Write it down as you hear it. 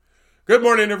Good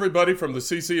morning, everybody, from the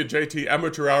CC and JT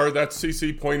Amateur Hour. That's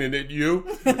CC pointing at you.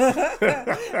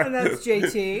 And that's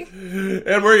JT.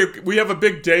 And we have a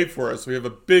big day for us. We have a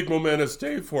big, momentous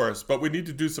day for us. But we need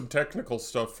to do some technical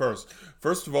stuff first.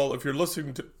 First of all, if you're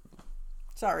listening to...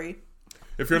 Sorry.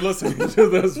 If you're listening to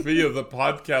this via the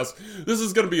podcast, this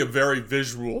is going to be a very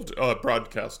visual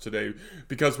broadcast today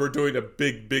because we're doing a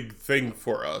big, big thing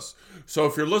for us. So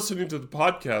if you're listening to the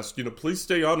podcast, please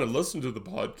stay on and listen to the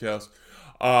podcast.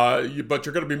 But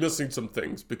you're going to be missing some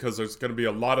things because there's going to be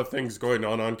a lot of things going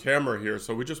on camera here.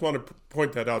 So we just want to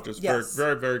point that out just very,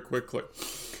 very, very quickly.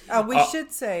 We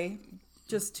should say,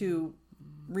 just to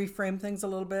reframe things a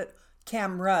little bit,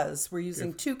 cameras. We're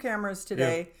using two cameras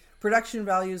today. Yeah. Production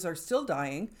values are still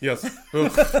dying. Yes. I'm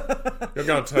going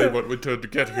to tell you what we did to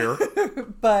get here.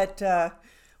 But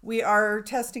we are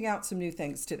testing out some new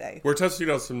things today. We're testing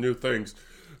out some new things.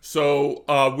 So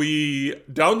we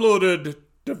downloaded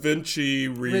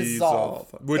DaVinci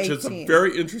Resolve, which 18. Is a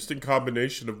very interesting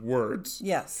combination of words.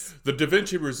 Yes. The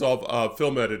DaVinci Resolve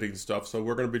film editing stuff. So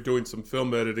we're going to be doing some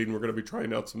film editing. We're going to be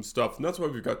trying out some stuff. And that's why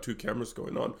we've got two cameras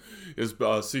going on.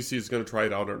 Cece is going to try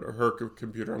it out on her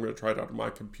computer. I'm going to try it out on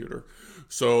my computer.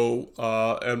 So,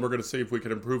 and we're going to see if we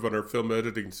can improve on our film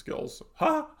editing skills.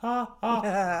 Ha, ha,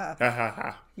 ha. Ha, ha,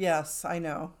 ha. Yes, I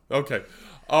know. Okay.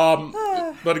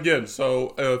 But again,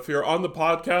 so if you're on the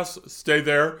podcast, stay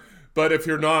there. But if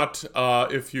you're not,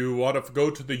 if you want to go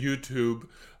to the YouTube,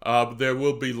 there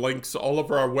will be links all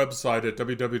over our website at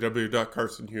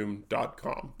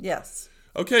www.carsonhume.com. Yes.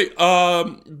 Okay.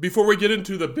 Before we get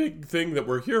into the big thing that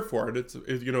we're here for, and it's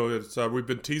we've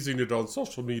been teasing it on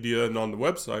social media and on the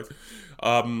website.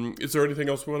 Is there anything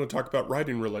else we want to talk about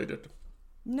writing related?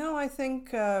 No, I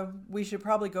think we should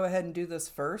probably go ahead and do this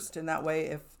first, and that way,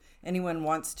 if anyone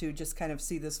wants to just kind of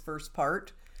see this first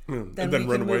part. Then we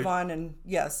can move on, and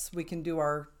yes, we can do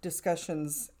our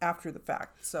discussions after the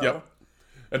fact. So, yeah.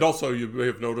 And also, you may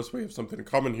have noticed we have something in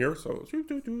common here. So,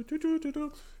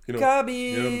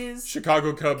 Cubbies,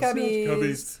 Chicago Cubs,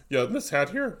 Cubbies. Yeah, and this hat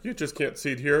here, you just can't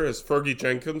see it here. Is Fergie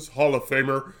Jenkins, Hall of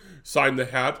Famer, signed the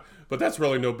hat. But that's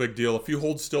really no big deal. If you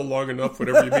hold still long enough,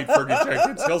 whenever you meet Fergie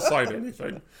Jenkins, he'll sign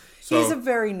anything. So, he's a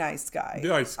very nice guy.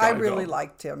 Nice guy. I really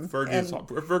liked him.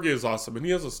 Fergie is awesome, and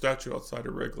he has a statue outside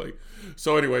of Wrigley.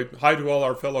 So anyway, hi to all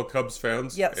our fellow Cubs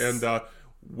fans. Yes. And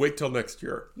wait till next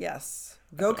year. Yes.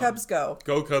 Go Cubs, go.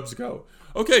 Go Cubs, go.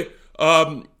 Okay.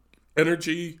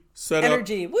 Energy setup.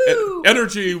 Energy, woo!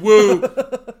 Energy, woo!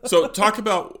 So talk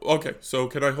about. Okay. So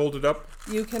can I hold it up?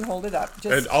 You can hold it up.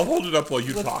 And I'll hold it up while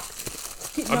you talk.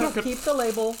 Keep the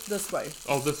label this way.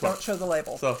 Oh, this way. Don't show the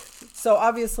label. So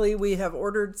obviously we have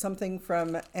ordered something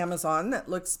from Amazon that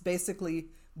looks basically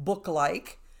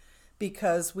book-like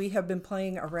because we have been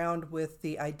playing around with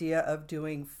the idea of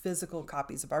doing physical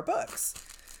copies of our books.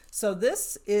 So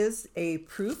this is a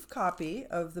proof copy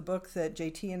of the book that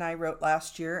JT and I wrote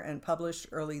last year and published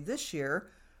early this year,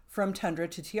 From Tundra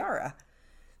to Tiara.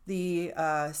 The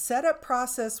setup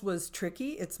process was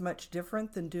tricky. It's much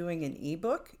different than doing an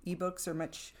ebook. Ebooks are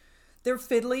they're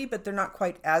fiddly, but they're not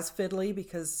quite as fiddly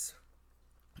because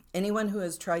anyone who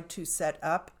has tried to set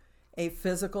up a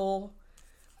physical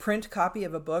print copy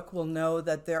of a book will know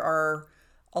that there are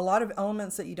a lot of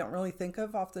elements that you don't really think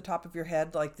of off the top of your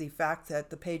head, like the fact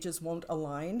that the pages won't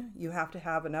align. You have to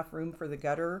have enough room for the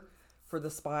gutter for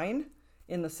the spine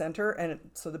in the center, and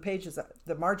so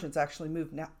the margins actually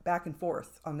move back and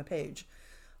forth on the page.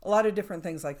 A lot of different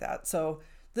things like that. So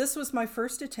this was my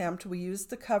first attempt. We used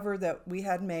the cover that we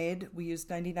had made. We used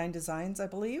 99 Designs, I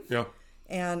believe. Yeah.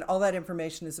 And all that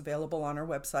information is available on our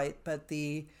website. But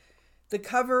the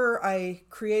cover, I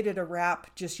created a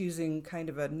wrap just using kind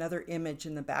of another image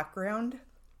in the background,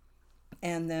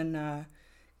 and then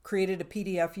created a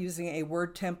PDF using a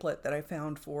Word template that I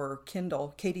found for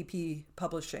Kindle, KDP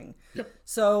Publishing. Yep.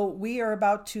 So we are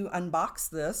about to unbox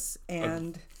this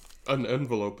and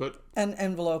unenvelope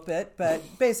it, but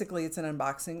basically it's an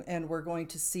unboxing, and we're going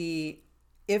to see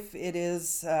if it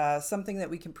is something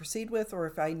that we can proceed with or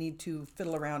if I need to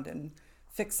fiddle around and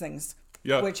fix things.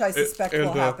 Yeah, which I suspect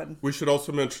will happen. We should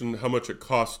also mention how much it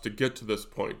costs to get to this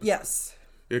point. Yes.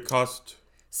 It cost...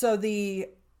 So the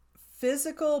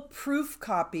physical proof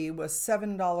copy was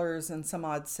 $7 and some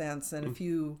odd cents. And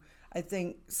I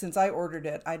think since I ordered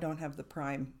it, I don't have the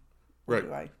Prime. Right.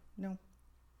 Do I? No.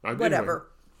 Whatever.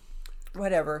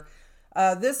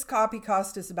 This copy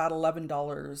cost us about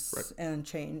 $11 and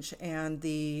change. And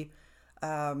the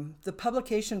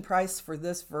publication price for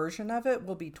this version of it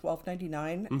will be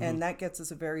 $12.99, and that gets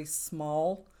us a very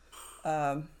small.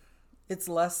 It's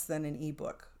less than an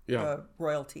ebook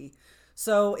royalty.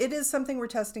 So it is something we're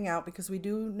testing out because we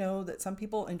do know that some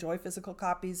people enjoy physical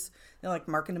copies. They like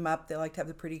marking them up. They like to have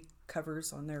the pretty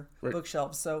covers on their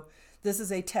bookshelves. So this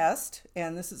is a test,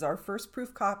 and this is our first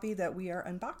proof copy that we are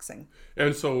unboxing.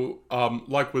 And so,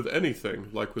 like with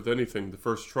anything, the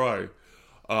first try,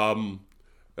 and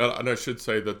I should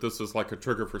say that this is like a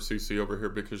trigger for Cece over here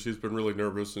because she's been really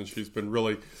nervous and she's been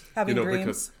really having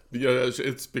dreams.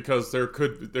 It's because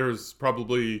there's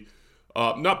probably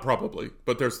not probably,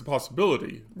 but there's the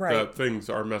possibility that things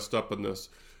are messed up in this,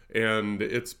 and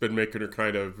it's been making her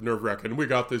kind of nerve-wracking. We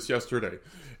got this yesterday,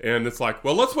 and it's like,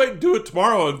 well, let's wait and do it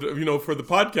tomorrow, and for the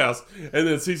podcast. And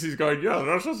then Cece's going, yeah,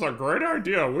 that's just a great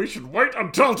idea. We should wait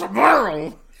until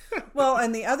tomorrow. Well,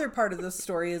 and the other part of this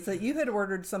story is that you had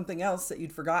ordered something else that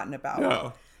you'd forgotten about.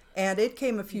 Yeah. And it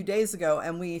came a few days ago,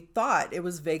 and we thought it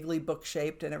was vaguely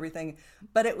book-shaped and everything,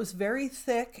 but it was very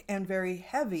thick and very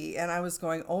heavy, and I was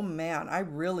going, oh man, I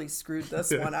really screwed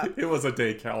this one up. It was a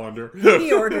day calendar.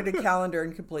 He ordered a calendar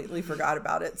and completely forgot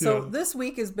about it. So this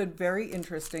week has been very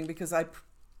interesting because I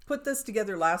put this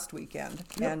together last weekend.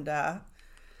 Yep. And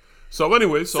so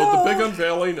anyway, the big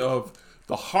unveiling of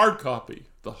the hard copy.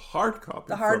 The hard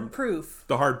proof.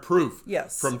 The hard proof.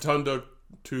 Yes. From Tundra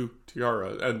to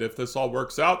Tiara. And if this all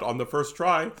works out on the first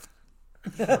try.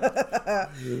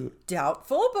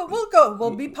 Doubtful, but we'll go.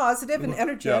 We'll be positive and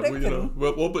energetic. Yeah,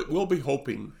 we'll be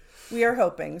hoping. We are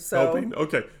hoping. So.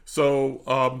 Okay. So.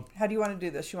 How do you want to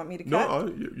do this? You want me to cut? No,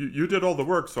 you did all the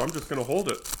work, so I'm just going to hold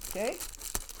it. Okay.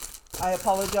 I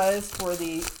apologize for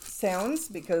the sounds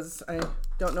because I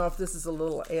don't know if this is a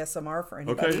little ASMR for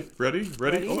anybody. Okay, ready?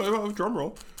 Oh, drum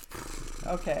roll.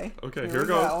 Okay. Okay, here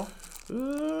goes.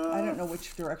 I don't know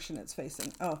which direction it's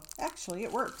facing. Oh, actually,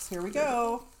 it works. Here we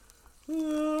go.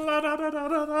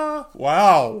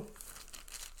 Wow.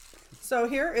 So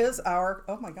here is our,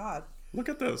 oh my God. Look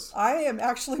at this. I am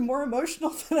actually more emotional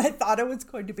than I thought I was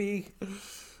going to be.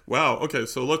 Wow. Okay,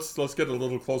 so let's get a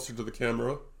little closer to the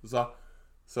camera.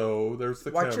 So there's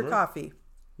the camera. Watch your coffee.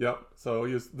 Yep. So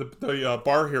the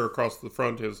bar here across the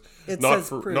front is not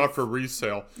for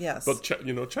resale. Yes. But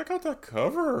check out that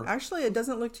cover. Actually, it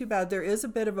doesn't look too bad. There is a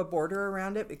bit of a border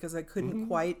around it because I couldn't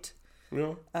quite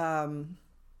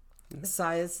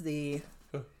size the.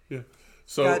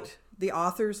 So got the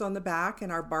authors on the back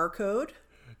and our barcode.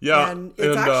 Yeah. And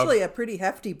it's actually a pretty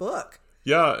hefty book.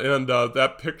 Yeah, and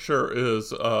that picture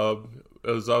is a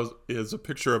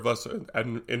picture of us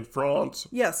in France.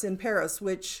 Yes, in Paris,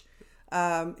 which.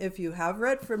 If you have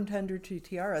read From Tundra to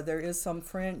Tiara, there is some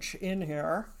French in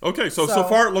here. Okay, so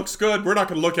far it looks good. We're not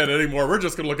going to look at it anymore. We're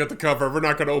just going to look at the cover. We're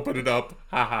not going to open it up.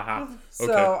 Ha ha ha. Okay.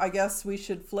 So I guess we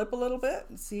should flip a little bit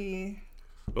and see.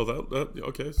 Well,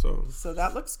 okay, so. So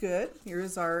that looks good.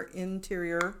 Here's our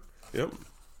interior. Yep.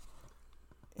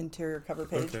 Interior cover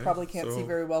page. Okay, probably can't see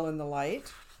very well in the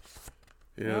light.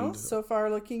 And well, so far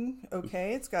looking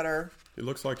okay. It's got our. It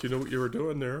looks like you know what you were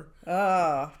doing there.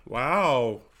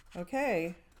 Wow.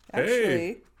 Okay.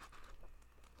 Actually,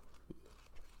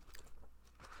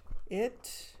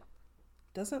 it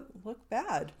doesn't look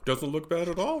bad. Doesn't look bad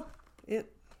at all?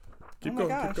 Keep going.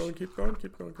 No.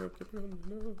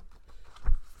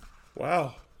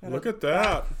 Wow. Look at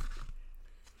that.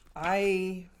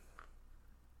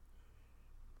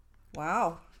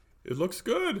 Wow. It looks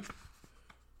good.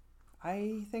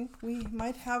 I think we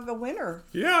might have a winner.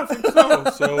 Yeah, I think so.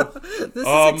 So this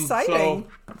is exciting. So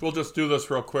we'll just do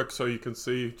this real quick so you can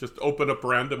see. Just open up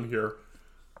random here,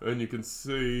 and you can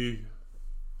see.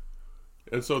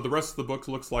 And so the rest of the book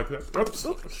looks like that. Oops.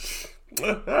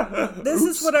 This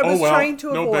is what I was trying to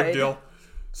avoid. No big deal.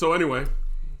 So anyway,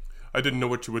 I didn't know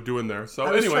what you were doing there. So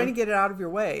I was trying to get it out of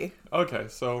your way. Okay,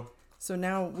 so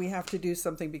now we have to do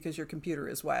something because your computer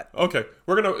is wet. Okay.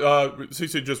 We're going to,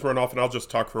 Cece just run off and I'll just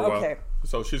talk for a while. Okay.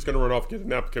 So she's going to run off and get a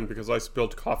napkin because I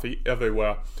spilled coffee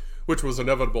everywhere, which was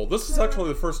inevitable. This is actually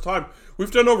the first time.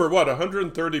 We've done over,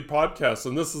 130 podcasts,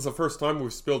 and this is the first time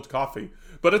we've spilled coffee.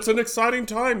 But it's an exciting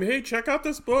time. Hey, check out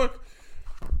this book.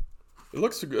 It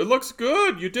looks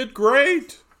good. You did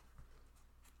great.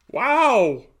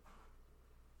 Wow.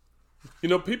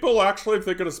 People actually, if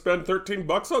they're going to spend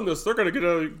 $13 on this, they're going to get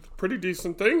a pretty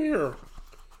decent thing here.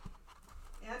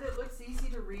 And it looks easy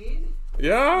to read.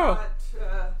 Yeah.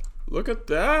 Look at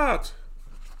that.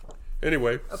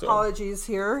 Anyway. Apologies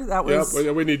here. That was... Yeah,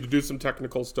 we need to do some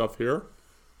technical stuff here.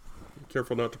 Be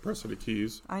careful not to press any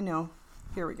keys. I know.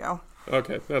 Here we go.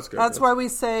 Okay, that's good. That's why we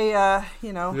say,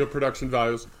 Your production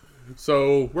values.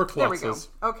 So, we're klexes. There we go.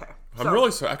 Okay. I'm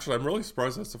really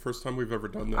surprised that's the first time we've ever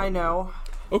done that. I know.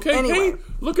 Okay, anyway. Hey,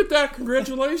 look at that.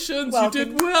 Congratulations. You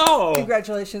did well.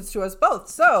 Congratulations to us both.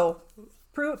 So,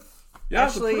 proof. Yeah,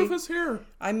 Actually, the proof is here.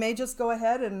 I may just go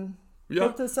ahead and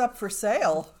put this up for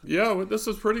sale. Yeah, well, this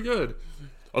is pretty good.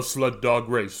 A sled dog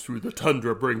race through the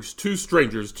tundra brings two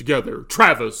strangers together.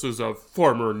 Travis is a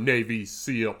former Navy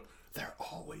SEAL. They're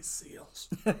always SEALs.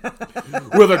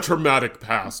 With a traumatic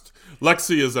past.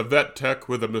 Lexi is a vet tech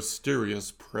with a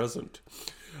mysterious present.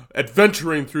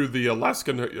 Adventuring through the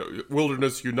Alaskan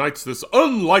wilderness unites this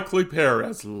unlikely pair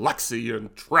as Lexi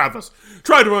and Travis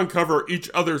try to uncover each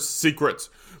other's secrets.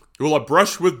 Will a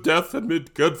brush with death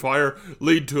amid gunfire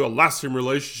lead to a lasting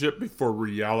relationship before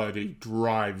reality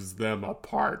drives them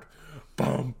apart?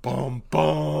 Bum, bum,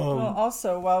 bum. Well,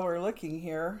 also, while we're looking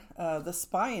here, the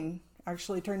spine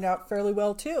actually turned out fairly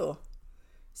well, too.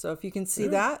 So if you can see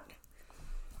that.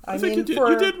 I think you did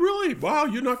really. Wow,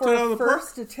 you knocked it out of the park.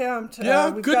 First attempt. Yeah,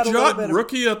 good job,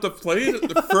 rookie at the plate.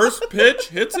 The first pitch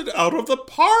hits it out of the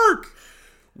park.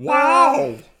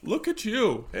 Wow. Look at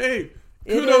you. Hey.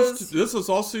 Kudos. This is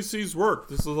all CC's work.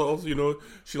 This is all,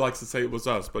 she likes to say it was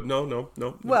us, but no.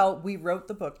 Well, we wrote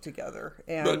the book together.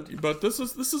 But this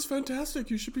is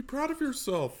fantastic. You should be proud of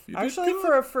yourself. Actually,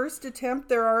 for a first attempt,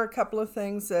 there are a couple of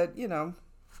things that,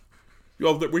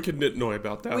 Well, we can nitnoy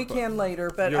about that. We can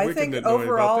later, but I think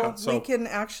overall, we can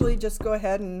actually just go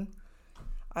ahead and,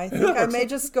 I think I may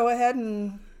just go ahead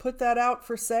and put that out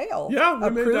for sale. Yeah,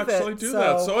 we may actually do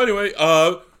that. So anyway,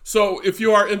 so if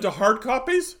you are into hard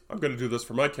copies, I'm going to do this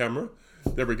for my camera.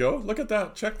 There we go. Look at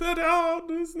that. Check that out.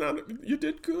 You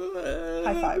did good.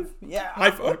 High five. Yeah.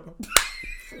 High five.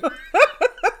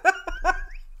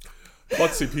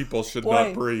 Klutzy people should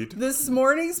not breed. This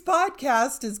morning's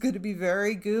podcast is going to be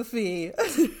very goofy.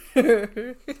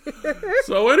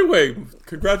 So anyway,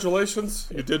 congratulations.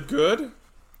 You did good.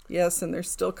 Yes, and there's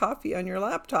still coffee on your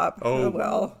laptop. Oh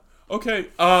well. Okay.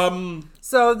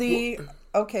 So the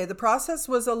process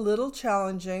was a little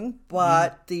challenging,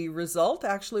 but the result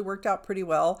actually worked out pretty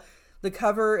well. The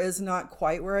cover is not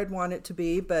quite where I'd want it to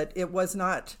be, but it was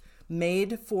not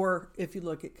made for, if you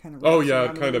look, it kind of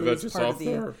it kind of edges off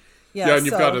there. Yeah, and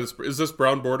you've got is this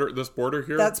brown border, this border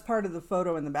here? That's part of the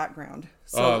photo in the background.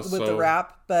 With the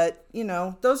wrap, but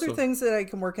those are things that I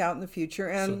can work out in the future.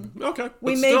 And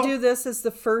we may do this as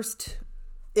the first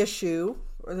issue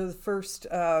or the first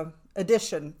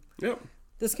edition. Yeah.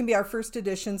 This can be our first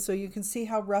edition, so you can see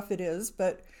how rough it is,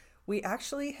 but we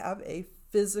actually have a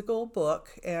physical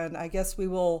book, and I guess we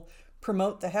will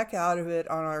promote the heck out of it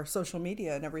on our social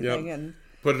media and everything. Yep. And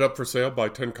put it up for sale, buy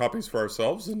 10 copies for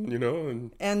ourselves,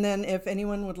 and and then if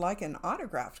anyone would like an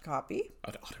autographed copy,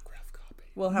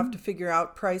 we'll have to figure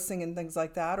out pricing and things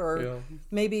like that. Or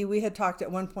maybe we had talked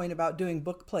at one point about doing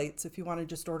book plates if you want to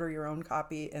just order your own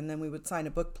copy, and then we would sign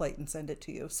a book plate and send it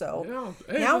to you. So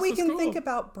now we can think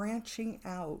about branching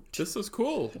out. This is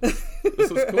cool.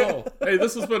 Hey,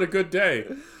 this has been a good day.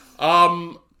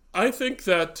 I think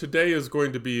that today is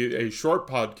going to be a short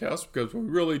podcast because we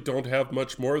really don't have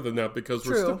much more than that because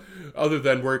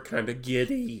we're kind of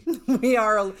giddy. We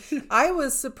are. I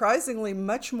was surprisingly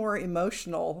much more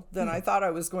emotional than I thought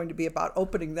I was going to be about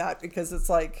opening that because it's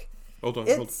like, hold on.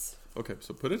 Okay,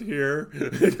 so put it here.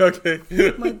 Okay.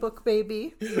 My book,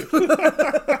 baby.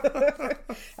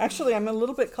 Actually, I'm a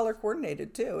little bit color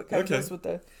coordinated too. It kind of goes with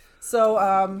the. So,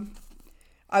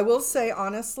 I will say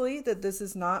honestly that this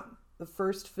is not the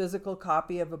first physical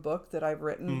copy of a book that I've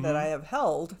written that I have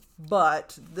held,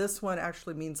 but this one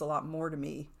actually means a lot more to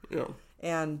me. Yeah.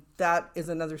 And that is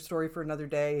another story for another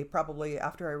day, probably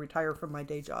after I retire from my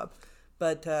day job.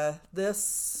 But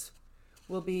this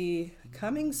will be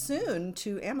coming soon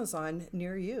to Amazon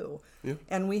near you. Yeah.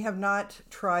 And we have not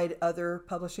tried other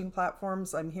publishing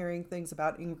platforms. I'm hearing things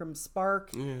about Ingram Spark.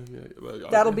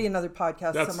 That'll be another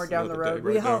podcast somewhere down the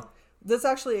road. This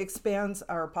actually expands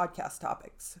our podcast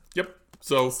topics. Yep.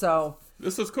 So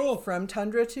this is cool. From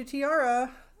Tundra to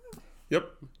Tiara. Yep.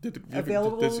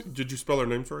 Did you spell our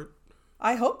names right?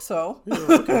 I hope so. Yeah,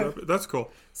 okay. That's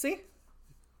cool. See?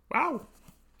 Wow.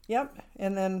 Yep.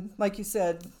 And then, like you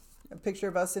said, a picture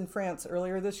of us in France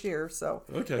earlier this year. So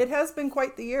it has been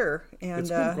quite the year. And it's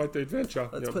been quite the adventure.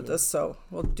 Let's put this so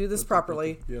we'll do this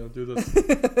properly. Yeah, do this.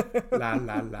 La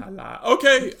la la la.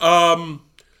 Okay.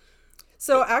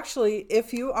 So actually,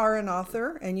 if you are an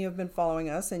author and you have been following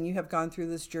us and you have gone through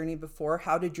this journey before,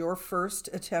 how did your first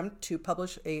attempt to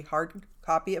publish a hard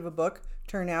copy of a book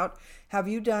turn out? Have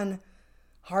you done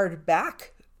hard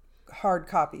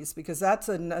copies? Because that's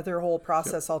another whole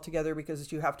process altogether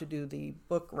because you have to do the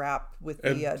book wrap with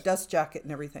the dust jacket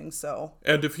and everything. So,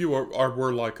 and if you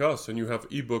were like us and you have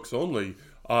ebooks only,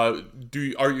 are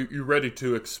you ready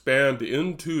to expand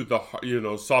into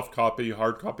the soft copy,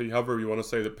 hard copy, however you want to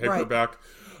say, the paperback?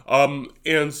 Right.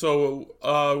 And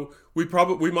so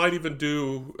we might even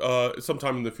do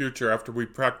sometime in the future after we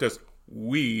practice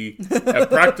we have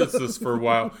practiced this for a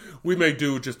while, we may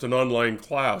do just an online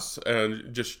class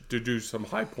and just to do some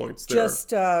high points there.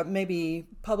 Just maybe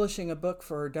publishing a book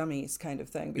for dummies kind of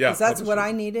thing, because that's what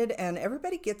I needed, and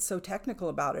everybody gets so technical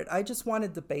about it. I just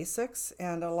wanted the basics,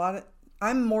 and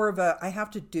I'm more of I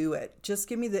have to do it. Just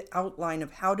give me the outline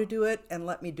of how to do it and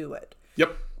let me do it.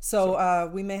 Yep. So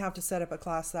we may have to set up a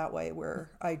class that way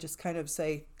where I just kind of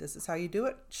say, this is how you do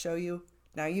it, show you,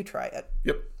 now you try it.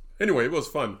 Yep. Anyway, it was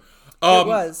fun. It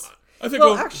was. I think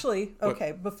actually,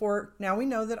 okay, now we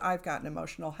know that I've gotten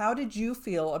emotional. How did you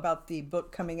feel about the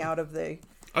book coming out of the...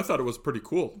 I thought it was pretty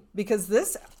cool. Because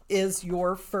this is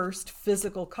your first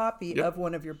physical copy of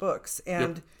one of your books.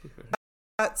 And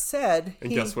that said... And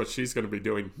guess what she's going to be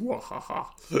doing?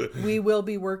 We will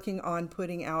be working on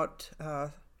putting out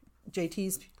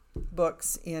JT's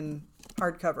books in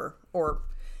hardcover, or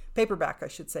paperback, I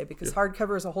should say, because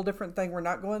hardcover is a whole different thing. We're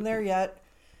not going there yet.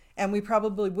 And we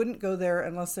probably wouldn't go there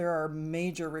unless there are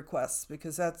major requests,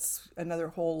 because that's another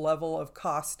whole level of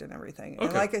cost and everything. Okay.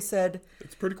 And like I said,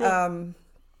 it's pretty cool.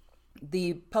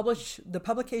 The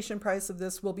publication price of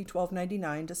this will be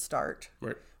 $12.99 to start.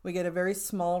 Right. We get a very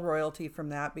small royalty from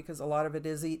that because a lot of it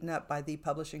is eaten up by the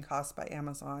publishing cost by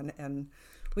Amazon, and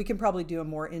we can probably do a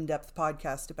more in-depth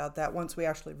podcast about that once we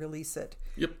actually release it.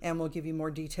 Yep. And we'll give you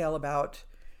more detail about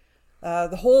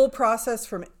the whole process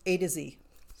from A to Z.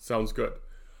 Sounds good.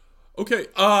 Okay,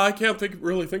 I can't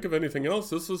really think of anything else.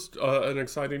 This is an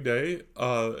exciting day.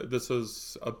 This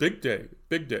is a big day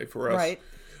for us. Right.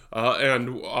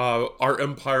 And our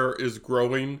empire is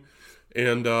growing,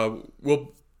 and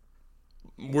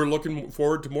we're looking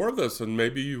forward to more of this, and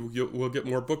maybe we'll get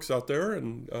more books out there.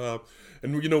 And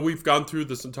we've gone through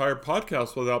this entire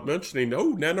podcast without mentioning,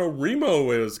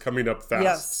 NaNoWriMo is coming up fast.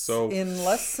 Yes, so in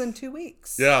less than 2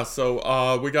 weeks. Yeah,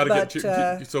 so we got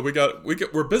to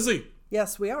we're busy.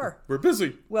 Yes, we are. We're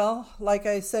busy. Well, like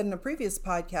I said in a previous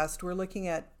podcast, we're looking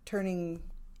at turning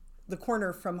the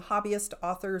corner from hobbyist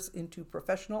authors into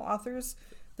professional authors.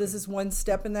 This is one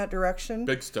step in that direction.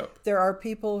 Big step. There are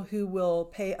people who will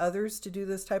pay others to do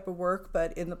this type of work,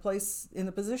 but in the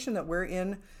position that we're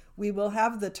in, we will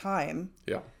have the time.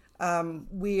 Yeah.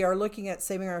 We are looking at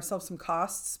saving ourselves some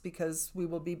costs because we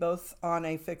will be both on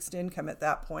a fixed income at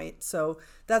that point. So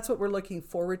that's what we're looking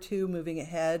forward to moving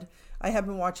ahead. I have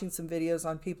been watching some videos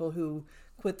on people who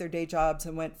quit their day jobs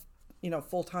and went,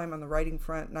 full time on the writing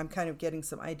front. And I'm kind of getting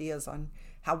some ideas on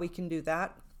how we can do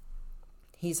that.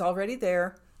 He's already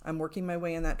there. I'm working my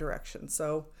way in that direction.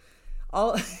 So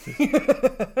I'll...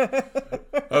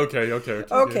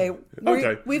 Okay.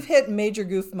 We've hit major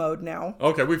goof mode now.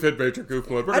 Okay, we've hit major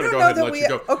goof mode. We're going to go ahead and let you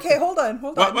go. Okay, hold on.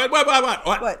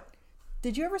 What?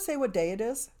 Did you ever say what day it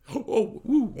is?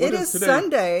 It is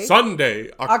today? Sunday,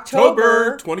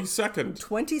 October 22nd.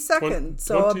 22nd.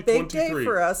 So a big day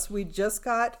for us. We just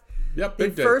got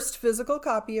the first physical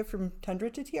copy of From Tundra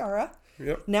to Tiara.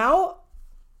 Yep. Now,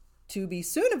 to be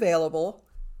soon available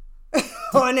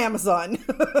on Amazon.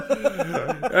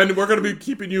 And we're going to be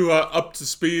keeping you up to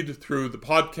speed through the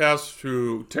podcast,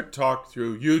 through TikTok,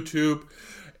 through YouTube,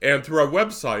 and through our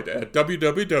website at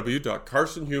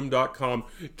www.carsonhume.com.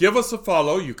 Give us a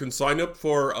follow. You can sign up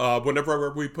for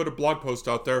whenever we put a blog post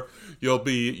out there.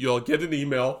 You'll get an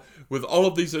email with all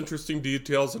of these interesting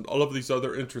details and all of these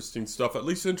other interesting stuff. At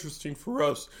least interesting for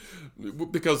us,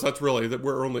 because that's really that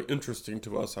we're only interesting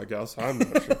to us, I guess. I'm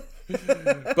not sure.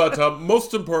 But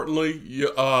most importantly,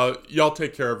 y'all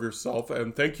take care of yourself,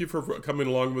 and thank you for coming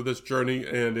along with this journey.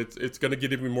 And it's going to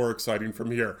get even more exciting from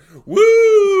here.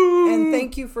 Woo! And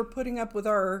thank you for putting up with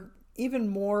our even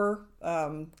more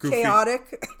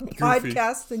chaotic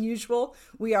podcast than usual.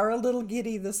 We are a little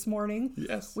giddy this morning.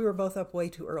 Yes, we were both up way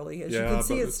too early. As you can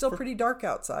see, it's still pretty dark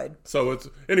outside. So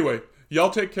anyway,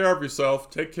 y'all take care of yourself.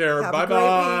 Take care. Bye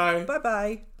bye. Bye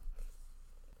bye.